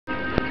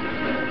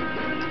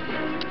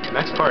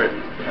next part,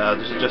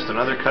 this is just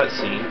another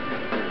cutscene.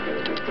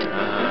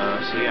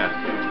 So yeah,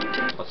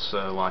 let's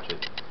watch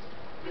it.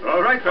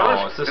 All right, fellas.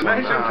 Oh, it's this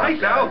nice one. and tight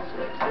God. now.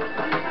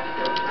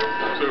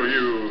 So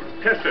you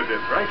tested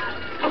this, right?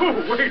 Oh,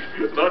 wait,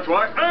 that's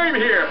why I'm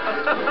here.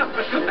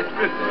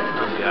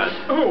 Oh God.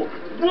 Oh,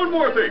 one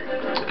more thing.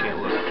 I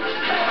can't look.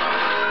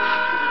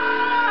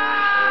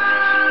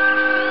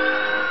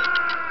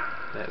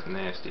 That's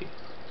nasty.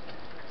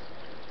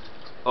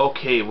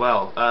 Okay,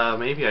 well,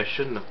 maybe I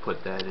shouldn't have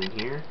put that in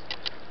here.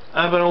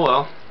 But oh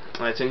well.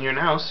 It's in here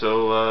now,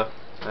 so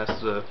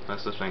that's the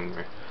thing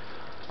there.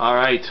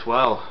 Alright,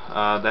 well,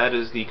 that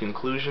is the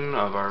conclusion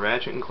of our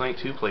Ratchet and Clank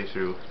 2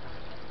 playthrough.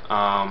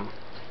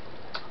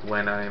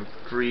 When I'm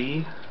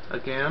free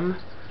again,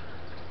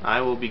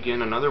 I will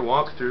begin another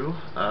walkthrough.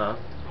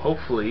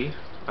 Hopefully,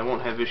 I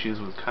won't have issues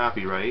with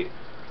copyright,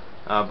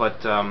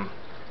 but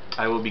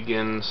I will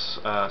begin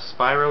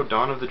Spyro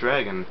Dawn of the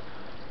Dragon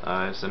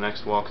as the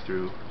next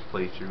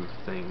playthrough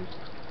thing.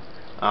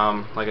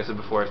 Like I said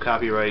before, if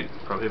copyright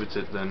prohibits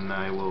it, then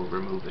I will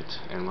remove it,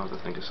 and we'll have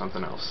to think of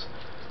something else.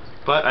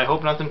 But I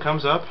hope nothing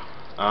comes up,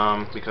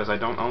 because I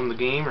don't own the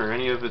game or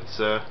any of its,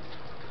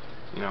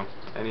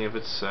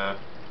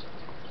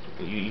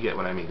 you get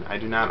what I mean. I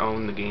do not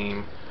own the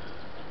game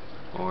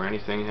or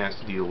anything it has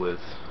to deal with.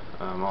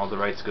 All the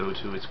rights go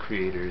to its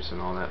creators and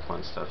all that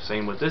fun stuff.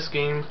 Same with this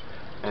game,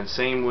 and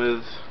same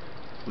with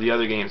the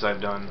other games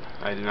I've done.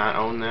 I do not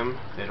own them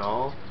at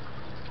all.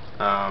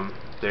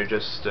 They're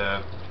just,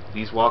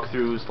 these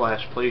walkthroughs /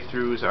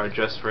 playthroughs are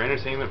just for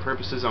entertainment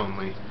purposes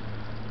only.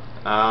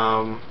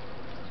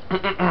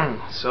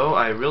 So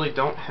I really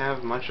don't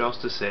have much else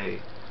to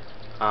say.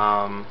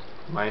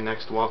 My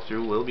next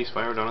walkthrough will be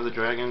Spyro Dawn of the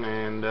Dragon,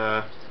 and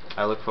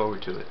I look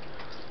forward to it.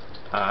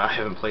 I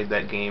haven't played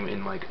that game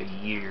in like a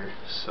year,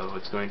 so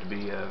it's going to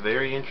be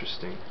very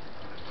interesting.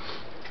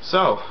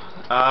 So,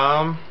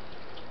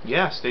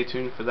 yeah, stay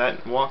tuned for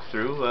that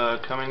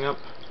walkthrough coming up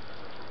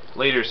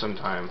later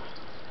sometime.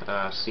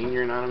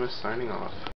 Senior Anonymous signing off.